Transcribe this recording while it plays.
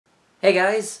Hey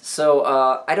guys,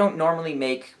 I don't normally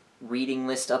make reading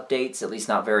list updates, at least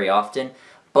not very often,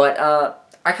 but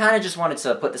I kind of just wanted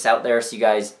to put this out there so you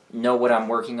guys know what I'm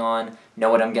working on,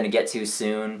 know what I'm going to get to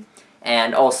soon,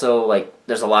 and also, like,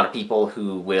 there's a lot of people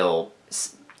who will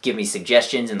give me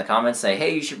suggestions in the comments, say,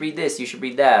 hey, you should read this, you should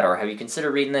read that, or have you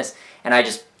considered reading this, and I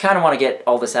just kind of want to get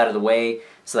all this out of the way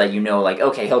so that you know, like,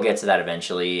 okay, he'll get to that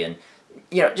eventually, and,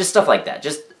 you know, just stuff like that.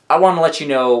 I want to let you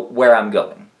know where I'm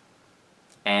going.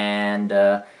 And,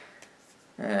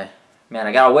 man,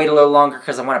 I gotta wait a little longer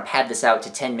because I want to pad this out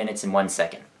to 10 minutes and 1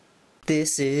 second.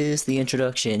 This is the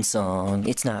introduction song.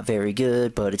 It's not very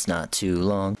good, but it's not too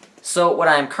long. So what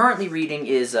I'm currently reading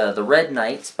is The Red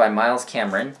Knight by Miles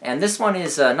Cameron, and this one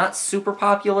is not super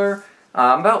popular.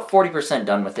 I'm about 40%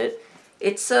 done with it.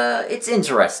 It's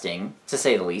interesting, to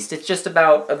say the least. It's just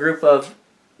about a group of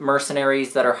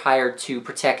mercenaries that are hired to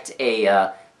protect a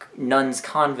nun's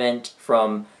convent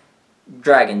from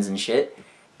dragons and shit,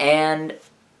 and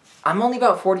I'm only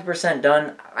about 40%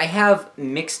 done. I have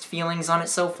mixed feelings on it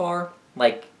so far.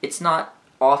 Like, it's not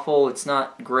awful, it's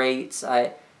not great,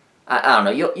 I don't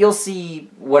know, you'll see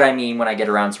what I mean when I get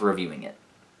around to reviewing it.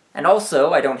 And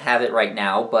also, I don't have it right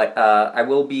now, but I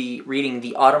will be reading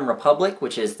The Autumn Republic,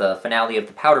 which is the finale of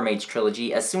the Powder Mage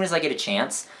trilogy, as soon as I get a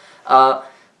chance.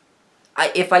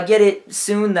 If I get it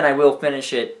soon, then I will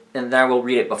finish it, and then I will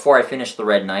read it before I finish The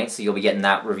Red Knight, so you'll be getting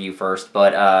that review first,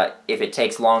 but if it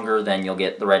takes longer, then you'll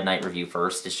get The Red Knight review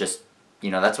first. It's just,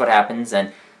 you know, that's what happens,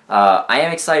 and I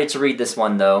am excited to read this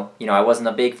one, though. You know, I wasn't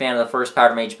a big fan of the first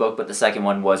Powder Mage book, but the second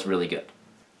one was really good.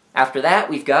 After that,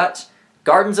 we've got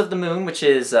Gardens of the Moon, which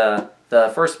is the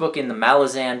first book in the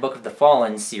Malazan Book of the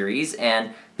Fallen series,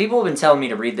 and people have been telling me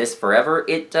to read this forever.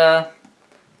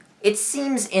 It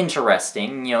seems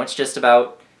interesting, you know, it's just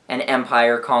about an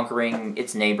empire conquering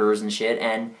its neighbors and shit,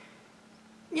 and,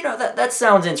 you know, that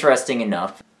sounds interesting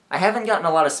enough. I haven't gotten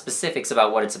a lot of specifics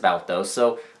about what it's about, though,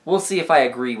 so we'll see if I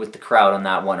agree with the crowd on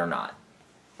that one or not.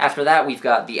 After that, we've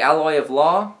got The Alloy of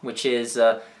Law, which is,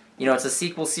 you know, it's a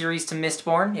sequel series to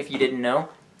Mistborn, if you didn't know.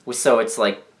 So it's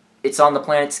like, it's on the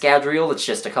planet Scadrial, it's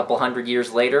just a couple hundred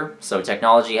years later, so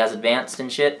technology has advanced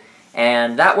and shit.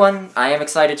 And that one, I am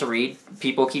excited to read.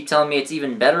 People keep telling me it's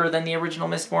even better than the original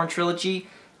Mistborn trilogy.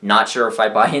 Not sure if I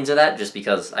buy into that, just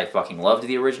because I fucking loved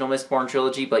the original Mistborn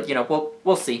trilogy, but, you know,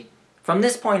 we'll see. From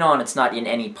this point on, it's not in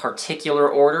any particular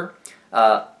order,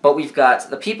 but we've got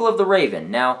The People of the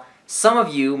Raven. Now, some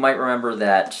of you might remember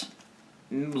that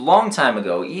long time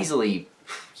ago, easily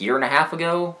a year and a half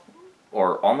ago,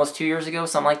 or almost 2 years ago,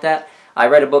 something like that, I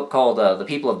read a book called The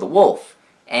People of the Wolf,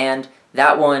 and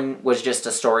that one was just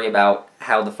a story about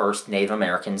how the first Native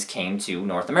Americans came to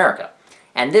North America.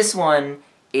 And this one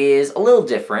is a little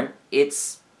different.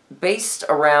 It's based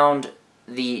around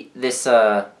this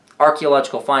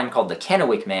archaeological find called the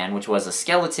Kennewick Man, which was a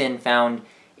skeleton found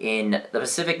in the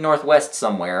Pacific Northwest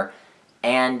somewhere,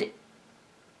 and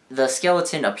the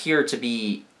skeleton appeared to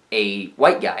be a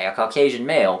white guy, a Caucasian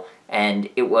male, and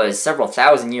it was several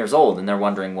thousand years old, and they're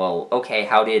wondering, well, okay,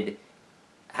 how did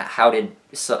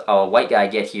a white guy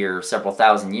get here several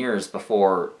thousand years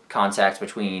before contact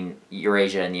between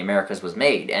Eurasia and the Americas was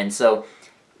made? And so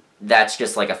that's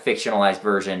just like a fictionalized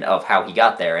version of how he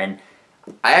got there. And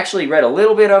I actually read a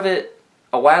little bit of it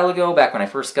a while ago, back when I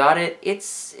first got it.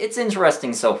 It's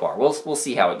interesting so far. We'll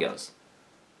see how it goes.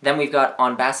 Then we've got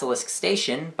On Basilisk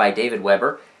Station by David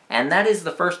Weber, and that is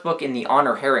the first book in the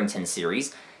Honor Harrington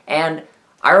series. And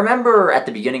I remember at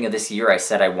the beginning of this year I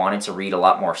said I wanted to read a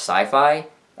lot more sci-fi,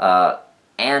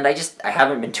 and I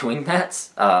haven't been doing that.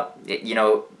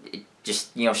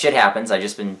 Shit happens. I've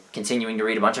just been continuing to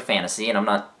read a bunch of fantasy, and I'm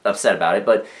not upset about it,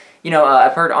 but, you know,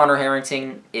 I've heard Honor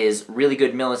Harrington is really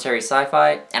good military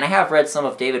sci-fi, and I have read some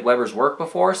of David Weber's work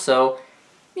before, so,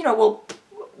 you know,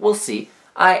 we'll see.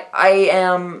 I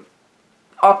am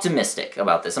optimistic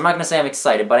about this. I'm not going to say I'm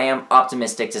excited, but I am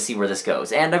optimistic to see where this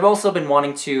goes. And I've also been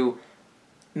wanting to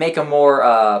make a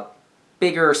more,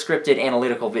 bigger scripted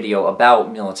analytical video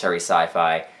about military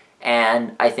sci-fi,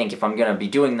 and I think if I'm going to be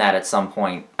doing that at some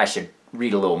point, I should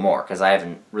read a little more, because I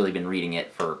haven't really been reading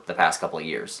it for the past couple of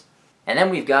years. And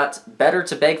then we've got Better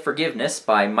to Beg Forgiveness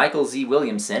by Michael Z.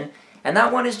 Williamson, and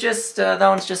that one is just,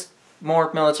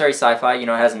 more military sci-fi. You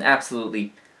know, it has an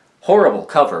absolutely horrible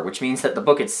cover, which means that the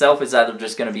book itself is either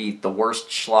just going to be the worst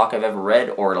schlock I've ever read,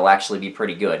 or it'll actually be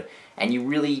pretty good. And you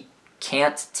really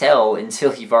can't tell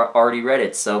until you've already read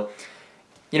it, so,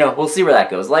 you know, we'll see where that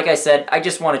goes. Like I said, I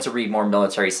just wanted to read more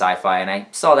military sci-fi, and I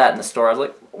saw that in the store. I was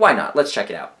like, why not? Let's check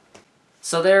it out.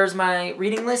 So there's my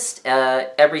reading list.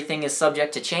 Everything is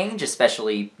subject to change,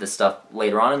 especially the stuff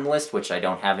later on in the list, which I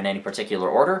don't have in any particular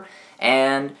order.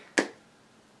 And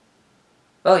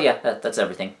Well, yeah, that's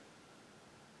everything.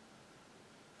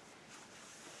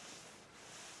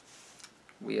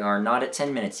 We are not at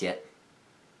 10 minutes yet.